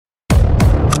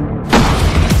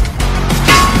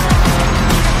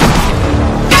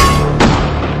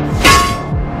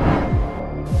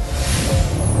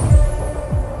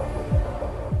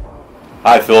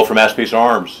Hi, Phil from Masterpiece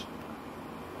Arms.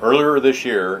 Earlier this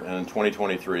year, in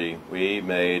 2023, we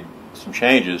made some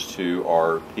changes to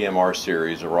our PMR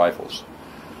series of rifles.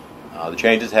 The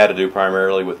changes had to do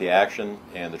primarily with the action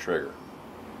and the trigger.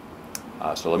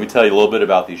 So let me tell you a little bit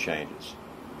about these changes.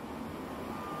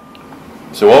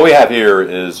 So what we have here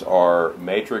is our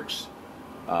Matrix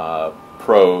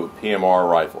Pro PMR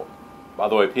rifle. By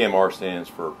the way, PMR stands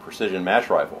for Precision Match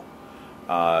Rifle.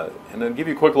 And then give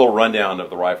you a quick little rundown of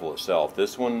the rifle itself.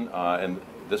 This one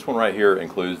right here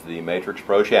includes the Matrix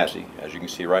Pro chassis, as you can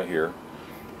see right here.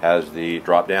 Has the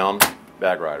drop-down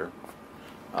bag rider,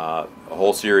 a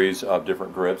whole series of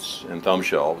different grips and thumb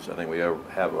shelves. I think we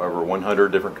have over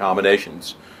 100 different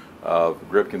combinations of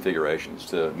grip configurations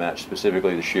to match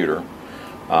specifically the shooter.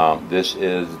 This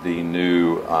is the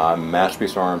new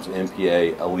Masterpiece Arms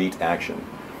MPA Elite Action.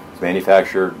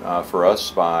 Manufactured for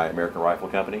us by American Rifle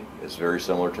Company. It's very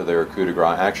similar to their coup de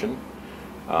grace action.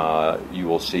 You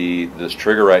will see this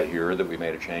trigger right here that we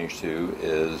made a change to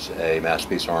is a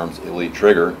Masterpiece Arms Elite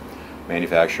trigger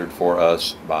manufactured for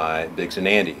us by Biggs &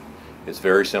 Andy. It's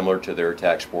very similar to their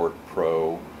Tac Sport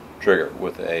Pro trigger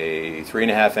with a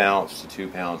 3.5 ounce to 2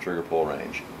 pound trigger pull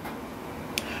range.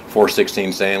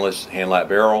 416 stainless hand lap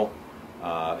barrel,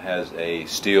 has a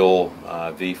steel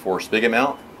V4 spigot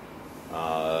mount.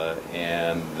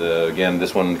 Again,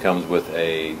 this one comes with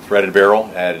a threaded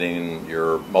barrel, adding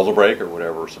your muzzle brake or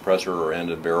whatever suppressor or end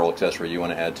of barrel accessory you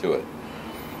want to add to it.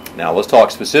 Now let's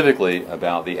talk specifically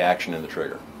about the action in the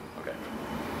trigger. Okay.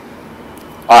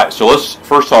 Alright, so let's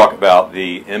first talk about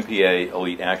the MPA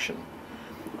Elite Action.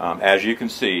 As you can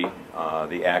see,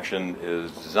 the action is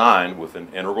designed with an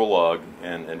integral lug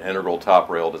and an integral top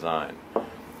rail design,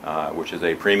 which is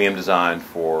a premium design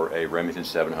for a Remington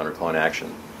 700 clone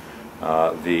action.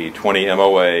 The 20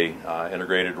 MOA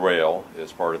integrated rail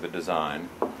is part of the design.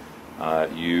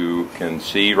 You can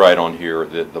see right on here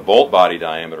that the bolt body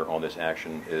diameter on this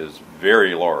action is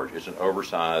very large. It's an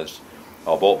oversized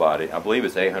bolt body. I believe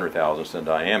it's 800 thousandths in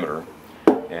diameter.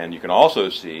 And you can also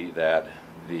see that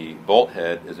the bolt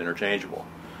head is interchangeable.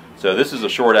 So this is a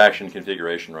short action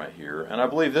configuration right here. And I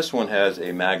believe this one has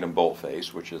a Magnum bolt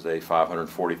face, which is a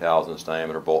 540 thousandths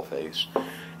diameter bolt face.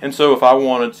 And so if I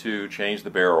wanted to change the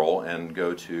barrel and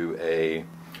go to a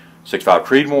 6.5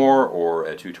 Creedmoor or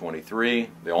a 223,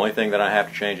 the only thing that I have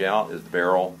to change out is the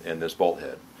barrel and this bolt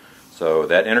head. So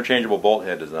that interchangeable bolt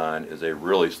head design is a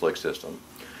really slick system.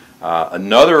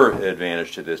 Another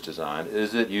advantage to this design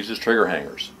is it uses trigger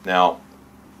hangers. Now,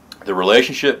 the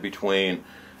relationship between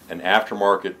an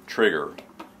aftermarket trigger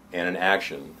and an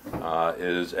action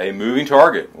is a moving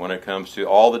target when it comes to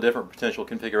all the different potential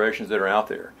configurations that are out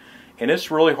there. And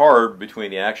it's really hard between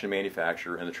the action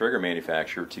manufacturer and the trigger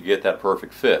manufacturer to get that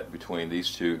perfect fit between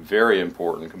these two very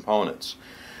important components.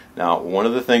 Now, one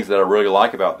of the things that I really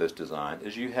like about this design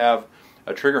is you have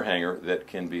a trigger hanger that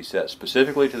can be set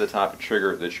specifically to the type of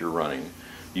trigger that you're running.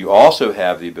 You also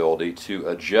have the ability to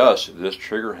adjust this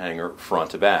trigger hanger front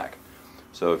to back.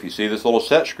 So if you see this little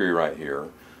set screw right here,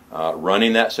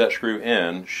 running that set screw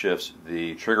in shifts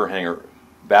the trigger hanger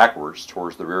backwards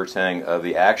towards the rear tang of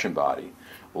the action body.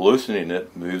 Loosening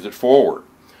it moves it forward.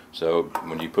 So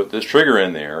when you put this trigger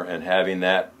in there and having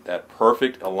that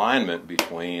perfect alignment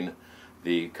between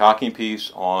the cocking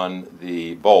piece on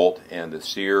the bolt and the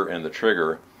sear and the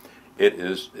trigger,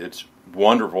 it's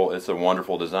wonderful. It's a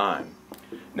wonderful design.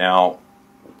 Now,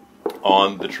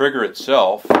 on the trigger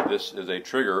itself, this is a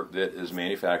trigger that is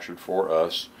manufactured for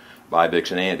us by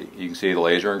Biggs & Andy. You can see the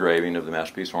laser engraving of the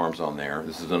Masterpiece Arms on there.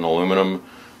 This is an aluminum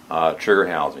trigger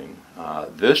housing.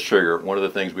 This trigger, one of the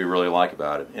things we really like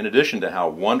about it, in addition to how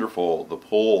wonderful the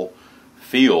pull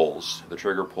feels, the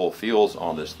trigger pull feels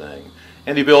on this thing,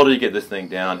 and the ability to get this thing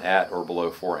down at or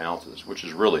below 4 ounces, which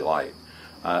is really light,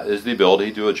 is the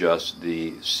ability to adjust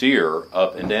the sear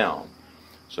up and down.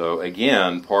 So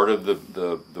again, part of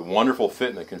the wonderful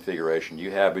fitment configuration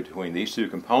you have between these two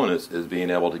components is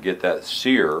being able to get that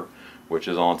sear, which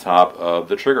is on top of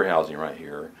the trigger housing right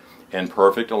here, in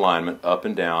perfect alignment up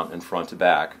and down and front to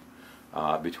back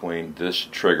between this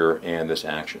trigger and this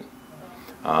action.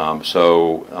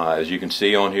 As you can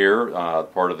see on here,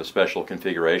 part of the special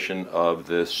configuration of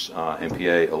this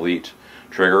MPA Elite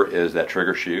trigger is that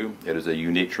trigger shoe. It is a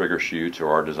unique trigger shoe to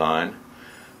our design.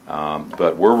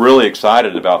 But we're really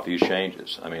excited about these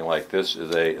changes. I mean, like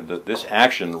this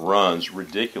action runs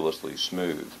ridiculously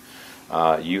smooth.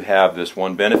 You have this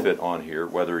one benefit on here,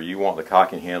 whether you want the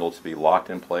cocking handle to be locked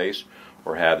in place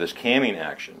or have this camming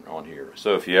action on here.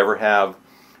 So if you ever have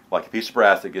like a piece of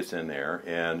brass that gets in there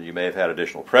and you may have had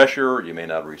additional pressure, you may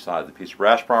not have resized the piece of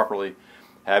brass properly,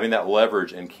 having that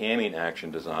leverage and camming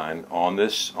action design on the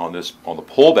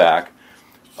pullback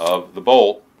of the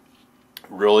bolt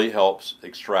really helps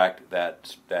extract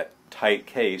that tight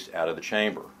case out of the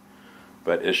chamber.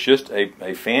 But it's just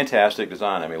a fantastic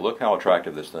design. I mean, look how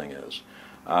attractive this thing is.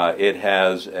 It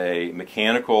has a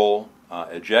mechanical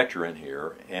ejector in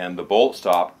here, and the bolt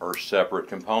stop are separate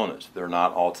components. They're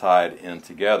not all tied in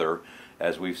together,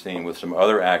 as we've seen with some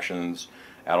other actions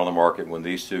out on the market. When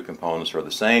these two components are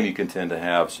the same, you can tend to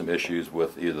have some issues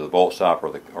with either the bolt stop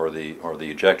or the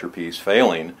ejector piece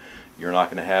failing. You're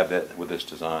not going to have that with this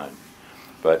design.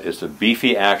 But it's a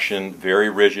beefy action, very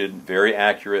rigid, very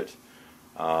accurate.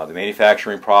 The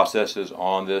manufacturing processes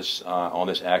on this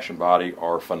action body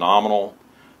are phenomenal.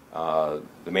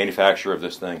 The manufacturer of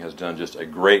this thing has done just a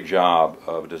great job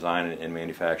of designing and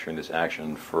manufacturing this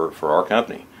action for our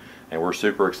company, and we're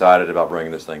super excited about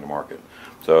bringing this thing to market.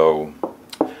 So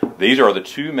these are the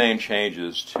two main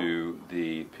changes to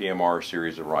the PMR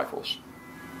series of rifles.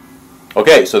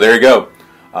 Okay, so there you go.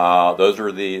 Those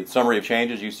are the summary of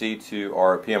changes you see to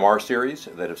our PMR series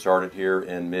that have started here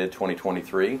in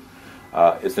mid-2023.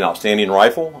 It's an outstanding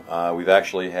rifle. We've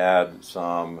actually had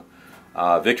some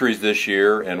victories this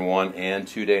year in 1- and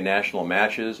 2-day national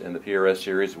matches in the PRS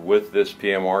series with this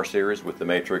PMR series, with the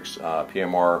Matrix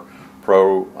PMR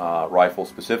Pro rifle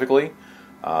specifically.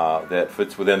 That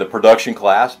fits within the production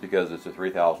class because it's a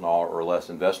 $3,000 or less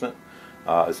investment.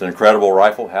 It's an incredible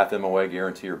rifle, half MOA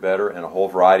guarantee or better, and a whole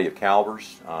variety of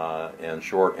calibers and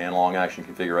short and long action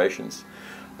configurations.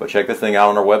 But check this thing out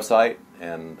on our website,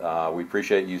 and we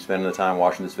appreciate you spending the time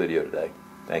watching this video today.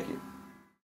 Thank you.